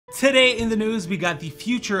Today in the news, we got the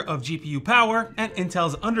future of GPU power and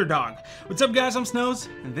Intel's underdog. What's up guys, I'm Snows,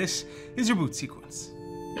 and this is your boot sequence.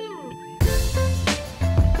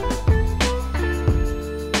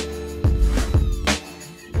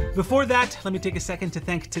 Before that, let me take a second to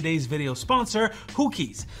thank today's video sponsor,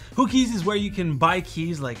 Whokeys. Whokeys is where you can buy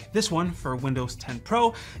keys like this one for Windows 10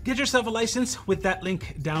 Pro. Get yourself a license with that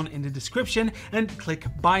link down in the description and click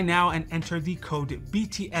buy now and enter the code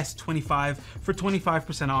BTS25 for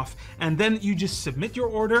 25% off. And then you just submit your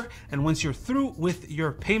order, and once you're through with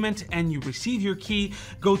your payment and you receive your key,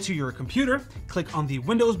 go to your computer, click on the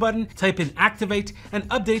Windows button, type in activate, and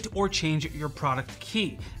update or change your product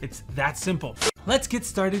key. It's that simple. Let's get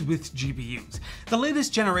started with GPUs. The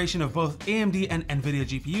latest generation of both AMD and Nvidia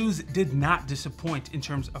GPUs did not disappoint in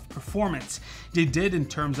terms of performance. They did in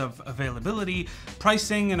terms of availability,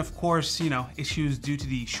 pricing, and of course, issues due to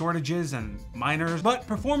the shortages and miners, but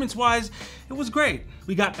performance-wise, it was great.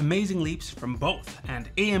 We got amazing leaps from both, and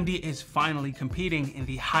AMD is finally competing in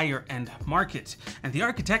the higher end market. And the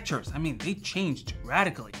architectures, they changed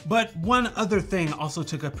radically. But one other thing also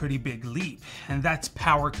took a pretty big leap, and that's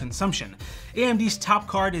power consumption. AMD's top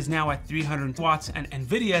card is now at 300 watts and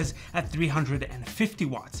Nvidia's at 350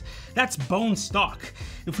 watts. That's bone stock.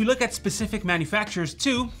 If we look at specific manufacturers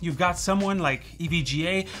too, you've got someone like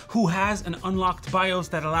EVGA who has an unlocked BIOS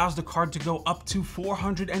that allows the card to go up to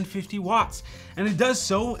 450 watts. And it does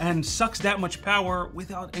so and sucks that much power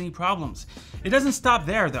without any problems. It doesn't stop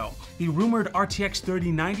there though. The rumored RTX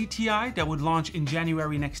 3090 Ti that would launch in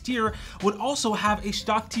January next year would also have a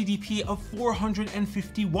stock TDP of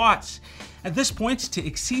 450 watts. At this point, to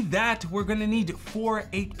exceed that, we're gonna need 4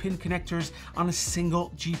 8-pin connectors on a single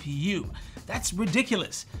GPU. That's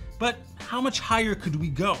ridiculous. But how much higher could we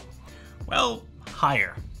go? Well,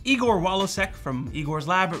 higher. Igor Wolosek from Igor's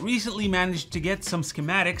lab recently managed to get some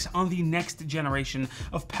schematics on the next generation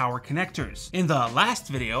of power connectors. In the last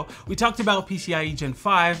video, we talked about PCIe Gen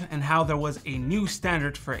 5 and how there was a new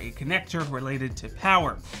standard for a connector related to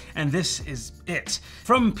power. And this is it.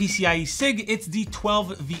 From PCIe SIG, it's the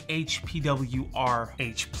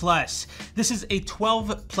 12VH-PWR-H+. This is a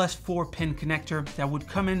 12 plus 4-pin connector that would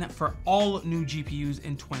come in for all new GPUs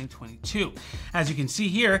in 2022. As you can see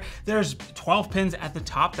here, there's 12 pins at the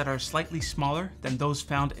top that are slightly smaller than those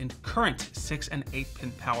found in current 6 and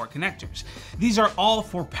 8-pin power connectors. These are all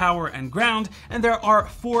for power and ground, and there are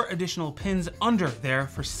 4 additional pins under there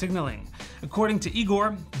for signaling. According to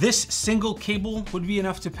Igor, this single cable would be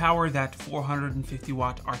enough to power that 450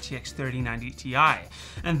 watt RTX 3090 Ti,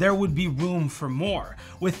 and there would be room for more.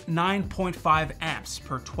 With 9.5 amps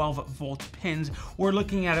per 12 volt pins, we're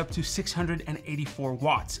looking at up to 684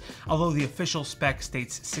 watts, although the official spec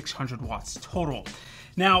states 600 watts total.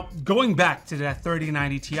 Now, going back to that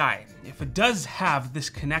 3090 Ti, if it does have this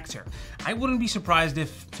connector, I wouldn't be surprised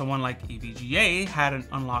if someone like EVGA had an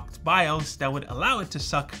unlocked BIOS that would allow it to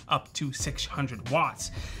suck up to 600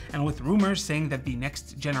 watts. And with rumors saying that the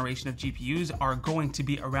next generation of GPUs are going to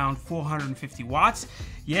be around 450 watts,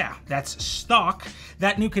 yeah, that's stock,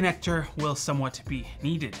 that new connector will somewhat be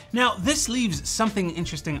needed. Now, this leaves something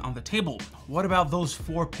interesting on the table. What about those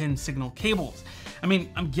 4-pin signal cables?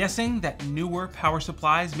 I'm guessing that newer power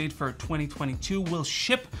supplies made for 2022 will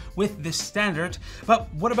ship with this standard, but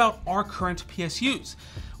what about our current PSUs?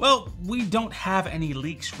 Well, we don't have any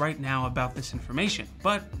leaks right now about this information,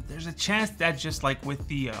 but there's a chance that just like with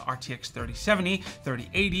the RTX 3070,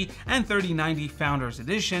 3080, and 3090 Founders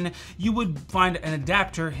Edition, you would find an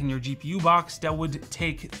adapter in your GPU box that would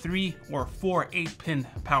take 3 or 4 8-pin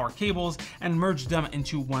power cables and merge them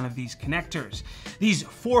into one of these connectors. These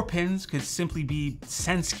 4 pins could simply be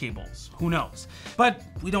sense cables, who knows? But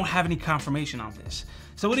we don't have any confirmation on this.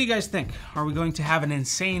 So what do you guys think? Are we going to have an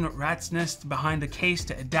insane rat's nest behind the case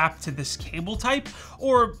to adapt to this cable type?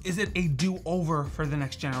 Or is it a do-over for the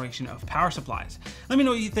next generation of power supplies? Let me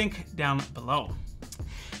know what you think down below.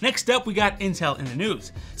 Next up, we got Intel in the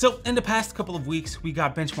news. So in the past couple of weeks, we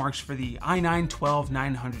got benchmarks for the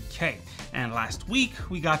i9-12900K. And last week,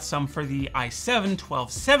 we got some for the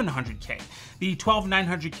i7-12700K. The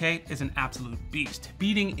 12900K is an absolute beast,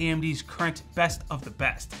 beating AMD's current best of the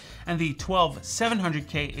best. And the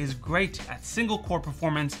 12700K is great at single core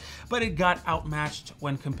performance, but it got outmatched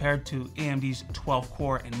when compared to AMD's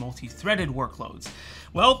 12-core and multi-threaded workloads.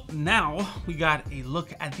 Well, now we got a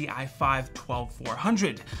look at the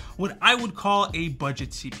i5-12400, what I would call a budget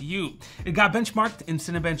CPU. It got benchmarked in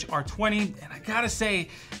Cinebench R20, and I gotta say,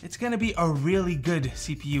 it's gonna be a really good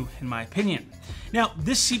CPU in my opinion. Now,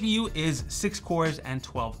 this CPU is 6 cores and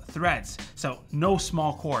 12 threads, so no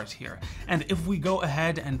small cores here. And if we go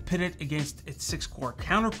ahead and pit it against its 6-core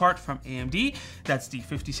counterpart from AMD, that's the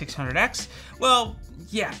 5600X, well,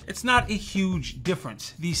 yeah, it's not a huge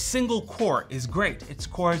difference. The single core is great. It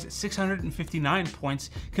scores 659 points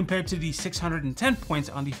compared to the 610 points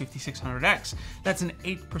on the 5600X. That's an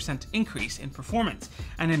 8% increase in performance.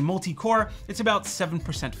 And in multi-core, it's about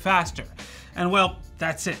 7% faster. And well,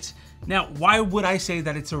 that's it. Now, why would I say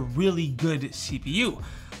that it's a really good CPU?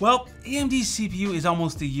 Well, AMD's CPU is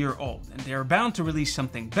almost a year old, and they're bound to release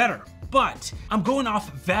something better. But I'm going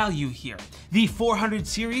off value here. The 400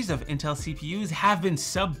 series of Intel CPUs have been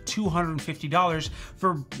sub $250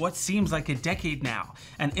 for what seems like a decade now,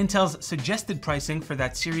 and Intel's suggested pricing for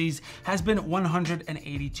that series has been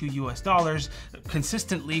 $182 US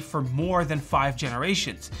consistently for more than 5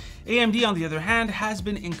 generations. AMD, on the other hand, has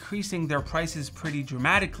been increasing their prices pretty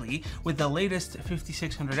dramatically, with the latest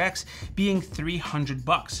 5600X being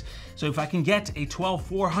 $300. So if I can get a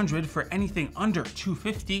 12400 for anything under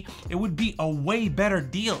 $250, it would be a way better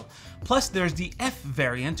deal. Plus, there's the F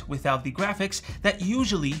variant without the graphics that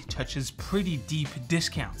usually touches pretty deep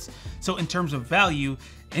discounts. So in terms of value,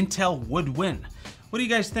 Intel would win. What do you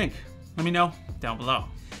guys think? Let me know down below.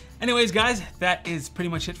 Anyways, guys, that is pretty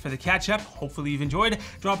much it for the catch-up. Hopefully you've enjoyed.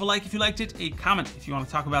 Drop a like if you liked it, a comment if you want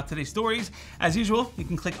to talk about today's stories. As usual, you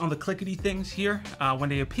can click on the clickety things here when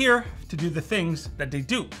they appear to do the things that they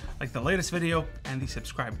do, like the latest video and the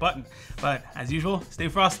subscribe button. But as usual, stay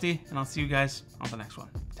frosty, and I'll see you guys on the next one.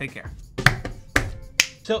 Take care.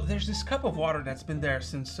 So there's this cup of water that's been there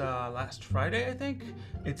since last Friday, I think.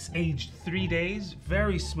 It's aged 3 days,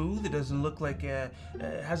 very smooth. It doesn't look like it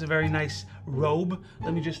has a very nice robe.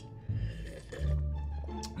 Let me just,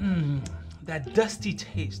 that dusty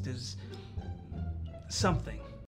taste is something.